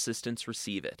federal assistance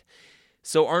receive it.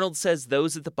 So Arnold says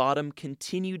those at the bottom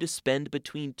continue to spend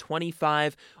between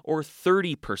 25 or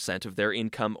 30% of their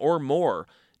income or more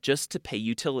just to pay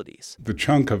utilities. The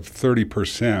chunk of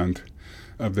 30%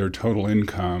 of their total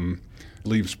income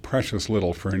leaves precious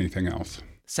little for anything else.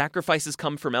 Sacrifices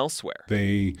come from elsewhere.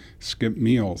 They skip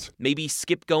meals. Maybe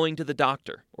skip going to the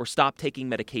doctor or stop taking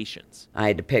medications. I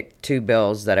had to pick 2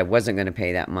 bills that I wasn't going to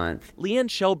pay that month. Leanne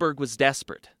Shellberg was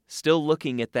desperate, still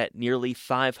looking at that nearly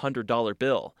 $500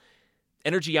 bill.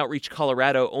 Energy Outreach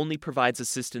Colorado only provides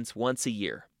assistance once a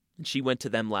year, and she went to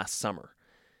them last summer.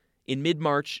 In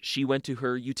mid-March, she went to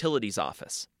her utilities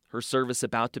office, her service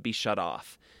about to be shut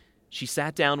off. She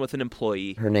sat down with an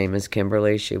employee. Her name is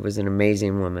Kimberly. She was an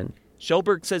amazing woman.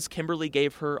 Shellberg says Kimberly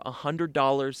gave her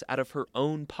 $100 out of her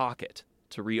own pocket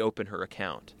to reopen her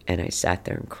account. And I sat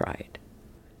there and cried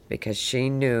because she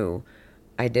knew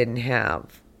I didn't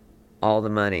have all the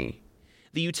money.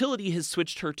 The utility has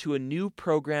switched her to a new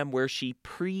program where she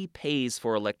prepays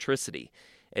for electricity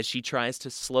as she tries to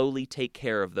slowly take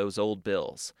care of those old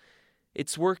bills.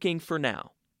 It's working for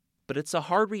now, but it's a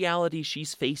hard reality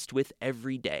she's faced with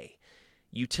every day.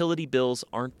 Utility bills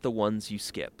aren't the ones you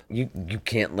skip. You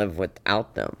can't live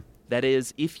without them. That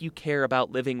is, if you care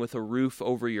about living with a roof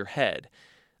over your head.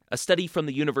 A study from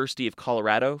the University of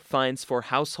Colorado finds for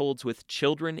households with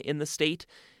children in the state,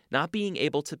 not being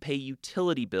able to pay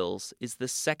utility bills is the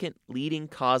second leading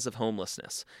cause of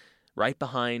homelessness, right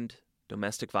behind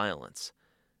domestic violence.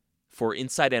 For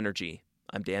Inside Energy,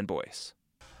 I'm Dan Boyce.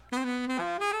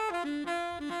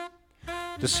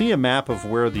 To see a map of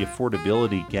where the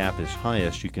affordability gap is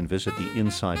highest, you can visit the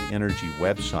Inside Energy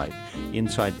website.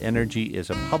 Inside Energy is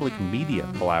a public media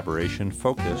collaboration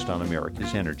focused on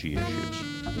America's energy issues.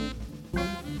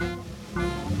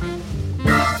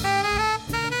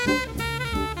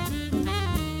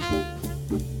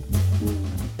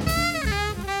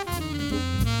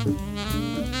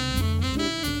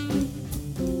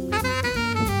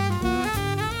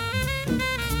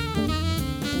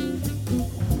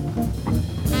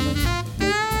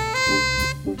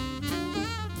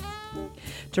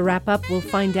 To wrap up, we'll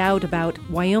find out about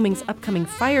Wyoming's upcoming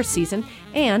fire season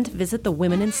and visit the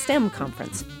Women in STEM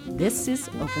conference. This is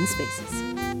Open Spaces.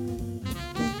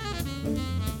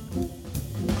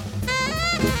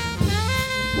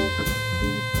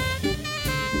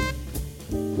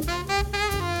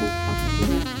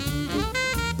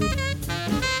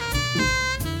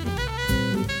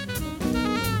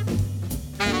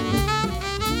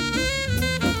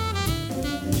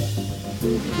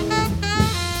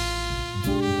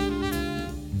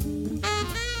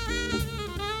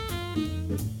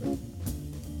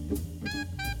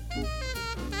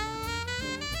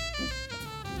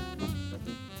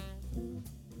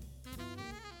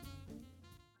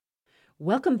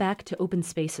 Welcome back to Open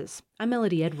Spaces. I'm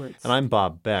Melody Edwards. And I'm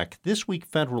Bob Beck. This week,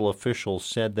 federal officials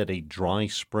said that a dry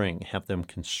spring have them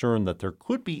concerned that there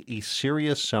could be a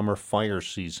serious summer fire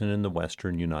season in the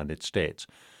western United States.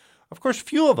 Of course,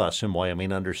 few of us in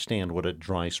Wyoming understand what a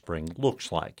dry spring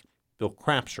looks like. Bill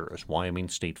Crapser is Wyoming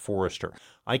State Forester.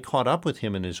 I caught up with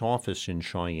him in his office in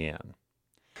Cheyenne.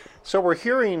 So we're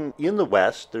hearing in the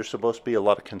West there's supposed to be a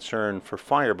lot of concern for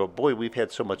fire, but boy, we've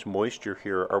had so much moisture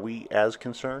here. Are we as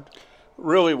concerned?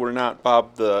 Really, we're not,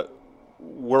 Bob.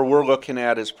 Where we're looking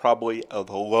at is probably the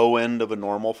low end of a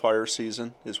normal fire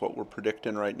season is what we're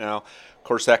predicting right now. Of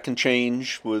course, that can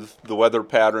change with the weather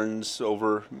patterns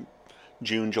over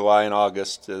June, July, and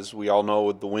August. As we all know,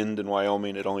 with the wind in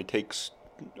Wyoming, it only takes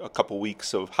a couple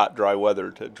weeks of hot, dry weather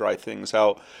to dry things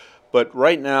out. But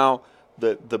right now,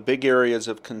 the big areas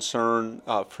of concern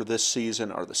for this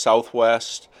season are the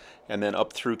Southwest, and then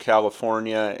up through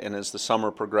California, and as the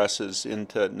summer progresses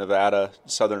into Nevada,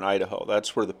 southern Idaho.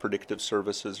 That's where the predictive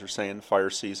services are saying fire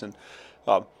season.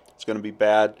 It's going to be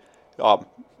bad.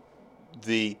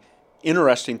 The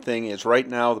interesting thing is right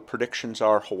now the predictions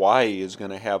are Hawaii is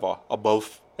going to have a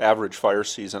above average fire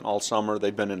season all summer.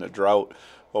 They've been in a drought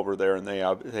over there, and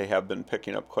they have been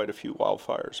picking up quite a few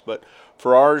wildfires. But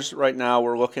for ours right now,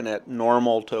 we're looking at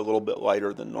normal to a little bit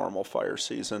lighter than normal fire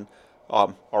season.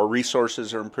 Our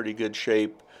resources are in pretty good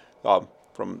shape,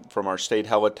 from our state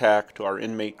helitack to our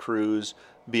inmate crews.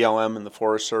 BLM and the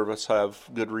Forest Service have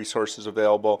good resources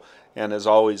available, and as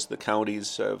always, the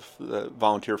counties the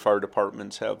volunteer fire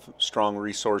departments have strong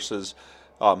resources.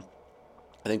 I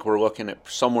think we're looking at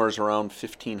somewhere around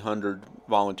 1,500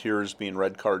 volunteers being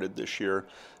red carded this year,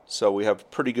 so we have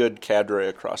pretty good cadre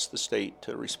across the state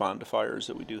to respond to fires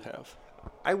that we do have.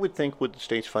 I would think with the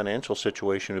state's financial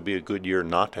situation, it would be a good year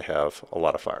not to have a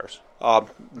lot of fires.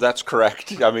 That's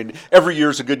correct. I mean, every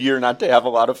year is a good year not to have a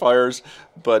lot of fires,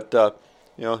 but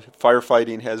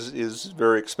firefighting is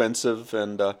very expensive,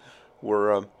 and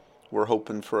we're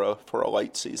hoping for a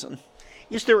light season.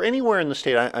 Is there anywhere in the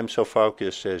state, I'm so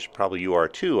focused, as probably you are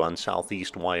too, on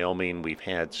southeast Wyoming. We've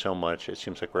had so much, it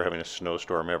seems like we're having a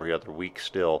snowstorm every other week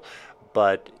still,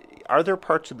 but are there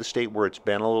parts of the state where it's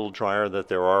been a little drier that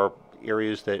there are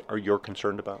areas that you're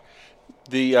concerned about?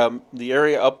 The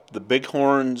area up the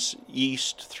Bighorns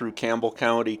east through Campbell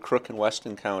County, Crook, and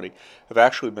Weston County have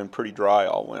actually been pretty dry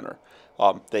all winter.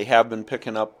 They have been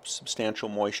picking up substantial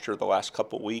moisture the last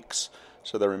couple weeks,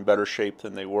 so they're in better shape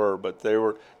than they were. But they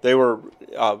were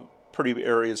pretty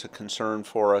areas of concern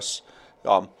for us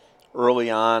early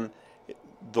on.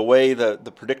 The way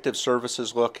the predictive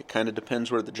services look, it kind of depends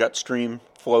where the jet stream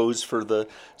flows for the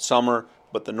summer.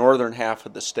 But the northern half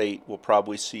of the state will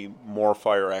probably see more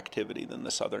fire activity than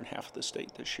the southern half of the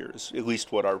state this year, is at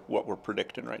least what we're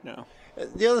predicting right now.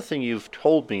 The other thing you've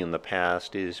told me in the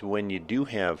past is when you do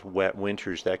have wet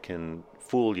winters, that can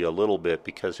fool you a little bit,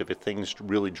 because if things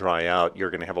really dry out,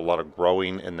 you're going to have a lot of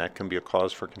growing, and that can be a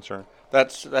cause for concern.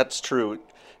 That's true.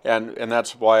 And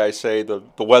that's why I say the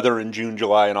weather in June,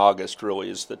 July, and August really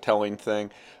is the telling thing.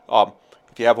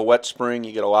 If you have a wet spring,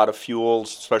 you get a lot of fuels,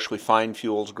 especially fine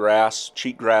fuels, grass,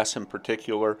 cheatgrass in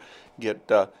particular,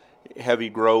 get heavy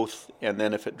growth, and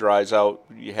then if it dries out,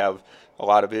 you have a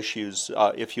lot of issues.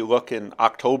 If you look in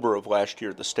October of last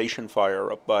year, the station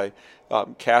fire up by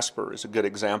Casper is a good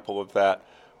example of that.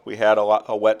 We had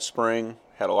a wet spring,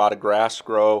 had a lot of grass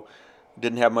grow,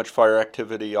 didn't have much fire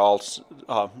activity all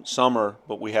summer,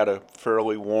 but we had a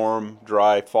fairly warm,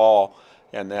 dry fall,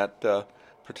 and that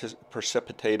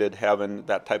precipitated having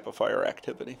that type of fire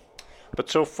activity. But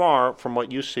so far, from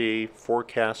what you see,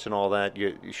 forecasts and all that,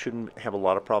 you shouldn't have a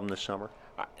lot of problem this summer?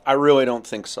 I really don't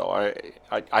think so.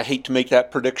 I hate to make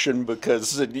that prediction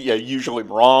because usually I'm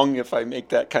wrong if I make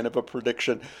that kind of a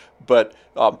prediction. But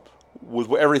with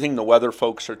everything the weather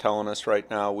folks are telling us right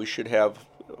now, we should have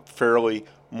fairly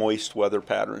moist weather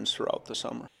patterns throughout the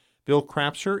summer. Bill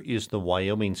Crapser is the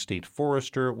Wyoming State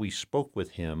Forester. We spoke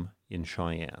with him in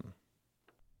Cheyenne.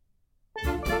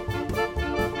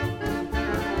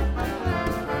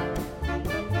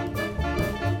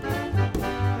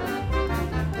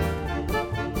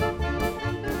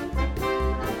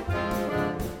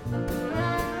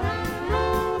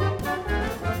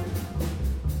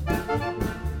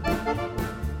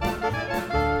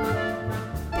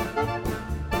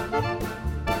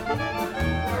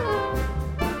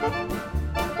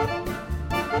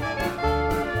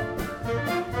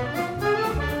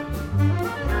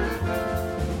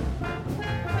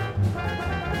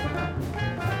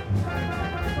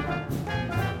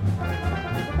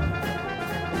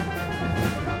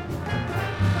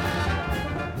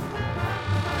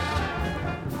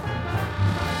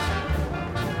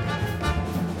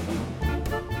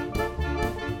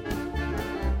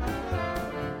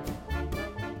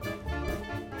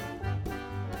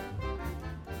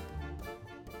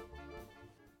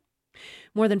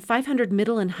 More than 500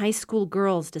 middle and high school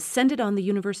girls descended on the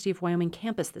University of Wyoming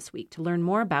campus this week to learn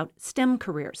more about STEM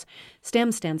careers.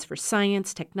 STEM stands for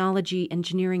science, technology,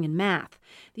 engineering, and math.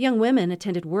 The young women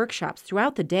attended workshops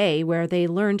throughout the day where they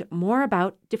learned more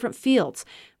about different fields.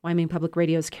 Wyoming Public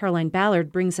Radio's Caroline Ballard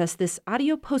brings us this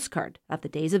audio postcard of the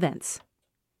day's events.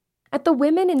 At the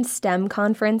Women in STEM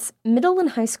conference, middle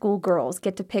and high school girls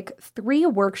get to pick 3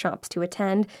 workshops to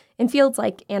attend in fields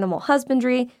like animal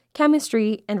husbandry,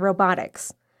 chemistry, and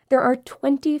robotics. There are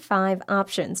 25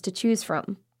 options to choose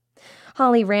from.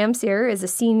 Holly Ramseer is a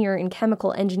senior in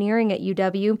chemical engineering at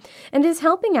UW and is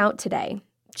helping out today.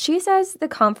 She says the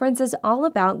conference is all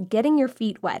about getting your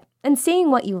feet wet and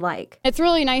seeing what you like. It's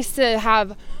really nice to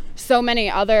have so many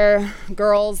other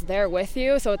girls there with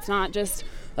you, so it's not just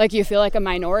like you feel like a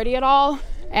minority at all.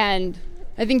 And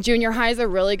I think junior high is a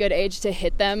really good age to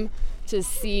hit them, to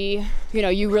see,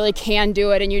 you really can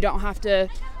do it and you don't have to,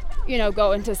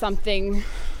 go into something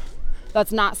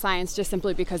that's not science just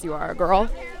simply because you are a girl.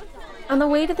 On the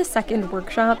way to the second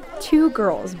workshop, 2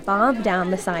 girls bob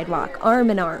down the sidewalk, arm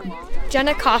in arm.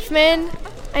 Jenna Kaufman.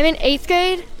 I'm in 8th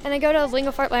grade and I go to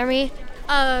Lingleforth Laramie.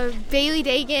 Bailey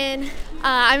Dagan.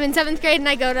 I'm in 7th grade and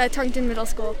I go to Torrington Middle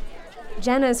School.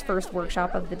 Jenna's first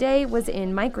workshop of the day was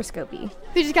in microscopy.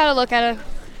 We just got to look at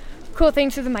cool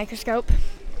things through the microscope.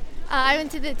 I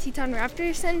went to the Teton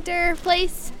Raptor Center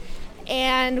place,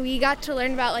 and we got to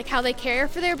learn about how they care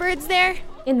for their birds there.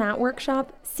 In that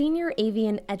workshop, senior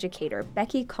avian educator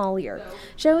Becky Collier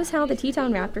shows how the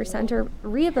Teton Raptor Center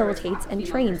rehabilitates and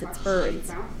trains its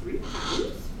birds.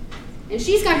 And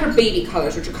she's got her baby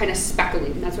colors, which are kind of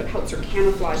speckling, and that's what helps her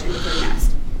camouflage into her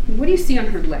nest. What do you see on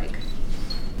her leg?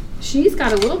 She's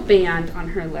got a little band on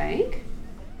her leg.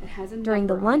 During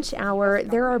the lunch hour,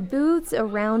 there are booths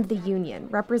around the union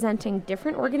representing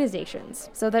different organizations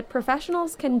so that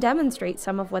professionals can demonstrate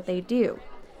some of what they do.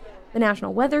 The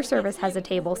National Weather Service has a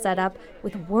table set up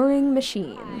with whirring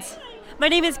machines. My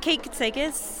name is Kate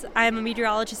Katsakis. I'm a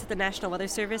meteorologist at the National Weather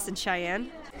Service in Cheyenne.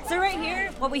 So right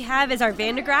here, what we have is our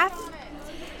Van de Graaff.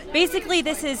 Basically,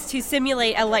 this is to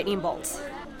simulate a lightning bolt.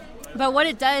 But what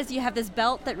it does, you have this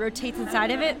belt that rotates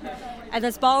inside of it, and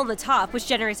this ball on the top, which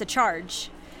generates a charge.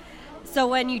 So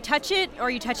when you touch it, or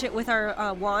you touch it with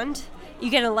our wand, you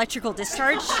get an electrical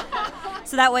discharge.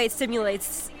 So that way it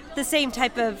simulates the same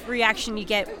type of reaction you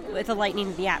get with a lightning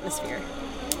in the atmosphere.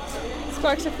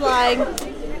 Sparks are flying.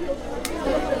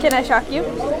 Can I shock you?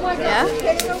 Yeah.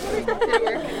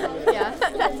 Yeah,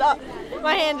 that's all.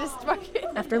 My hand is sparking.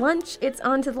 After lunch, it's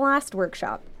on to the last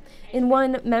workshop. In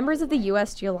one, members of the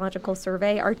U.S. Geological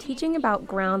Survey are teaching about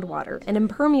groundwater and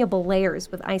impermeable layers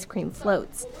with ice cream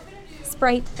floats.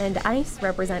 Sprite and ice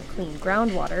represent clean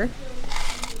groundwater.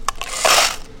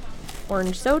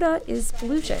 Orange soda is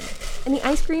pollution, and the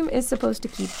ice cream is supposed to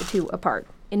keep the two apart,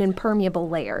 an impermeable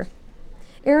layer.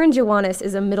 Erin Joannis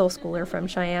is a middle schooler from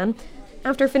Cheyenne.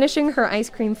 After finishing her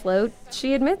ice cream float,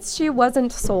 she admits she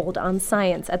wasn't sold on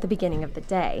science at the beginning of the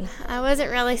day. I wasn't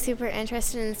really super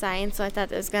interested in science, so I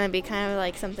thought it was going to be kind of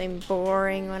like something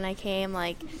boring when I came,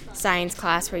 like science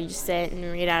class where you sit and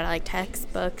read out of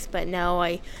textbooks. But no,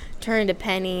 I turned a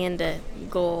penny into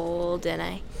gold, and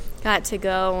I got to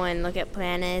go and look at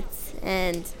planets,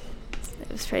 and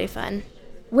it was pretty fun.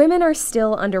 Women are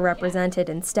still underrepresented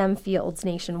in STEM fields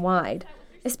nationwide,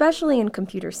 especially in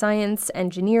computer science,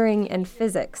 engineering, and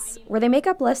physics, where they make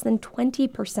up less than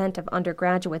 20% of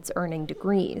undergraduates earning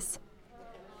degrees.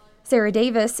 Sarah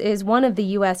Davis is one of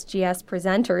the USGS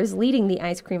presenters leading the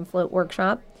ice cream float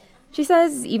workshop. She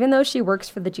says even though she works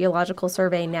for the Geological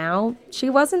Survey now, she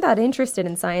wasn't that interested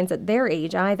in science at their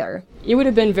age either. It would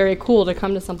have been very cool to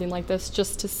come to something like this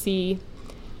just to see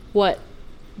what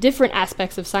different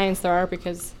aspects of science there are,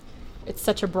 because it's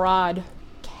such a broad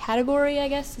category, I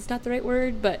guess is not the right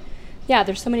word, but yeah,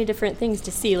 there's so many different things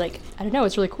to see. I don't know,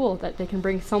 it's really cool that they can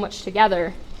bring so much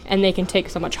together and they can take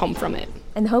so much home from it.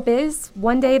 And the hope is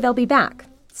one day they'll be back,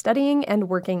 studying and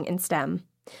working in STEM.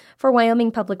 For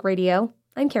Wyoming Public Radio,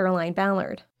 I'm Caroline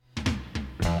Ballard.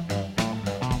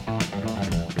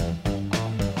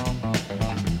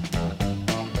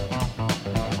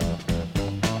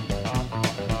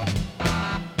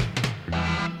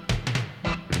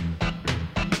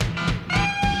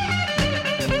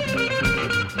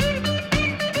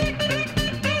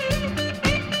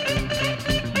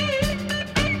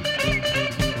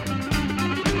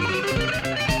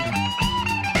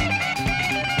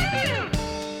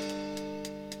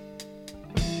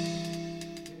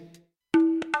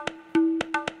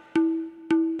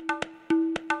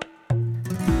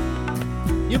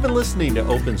 You've been listening to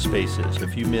Open Spaces.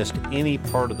 If you missed any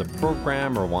part of the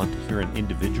program or want to hear an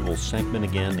individual segment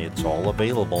again, it's all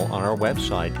available on our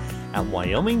website at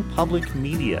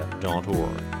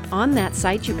wyomingpublicmedia.org. On that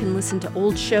site, you can listen to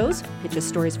old shows, pitch us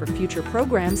stories for future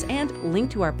programs, and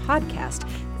link to our podcast.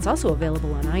 It's also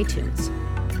available on iTunes.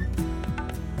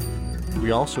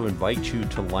 We also invite you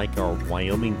to like our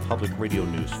Wyoming Public Radio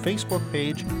News Facebook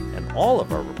page, and all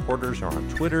of our reporters are on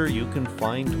Twitter. You can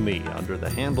find me under the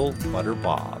handle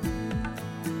ButterBob.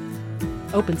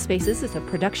 Open Spaces is a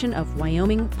production of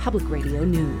Wyoming Public Radio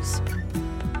News.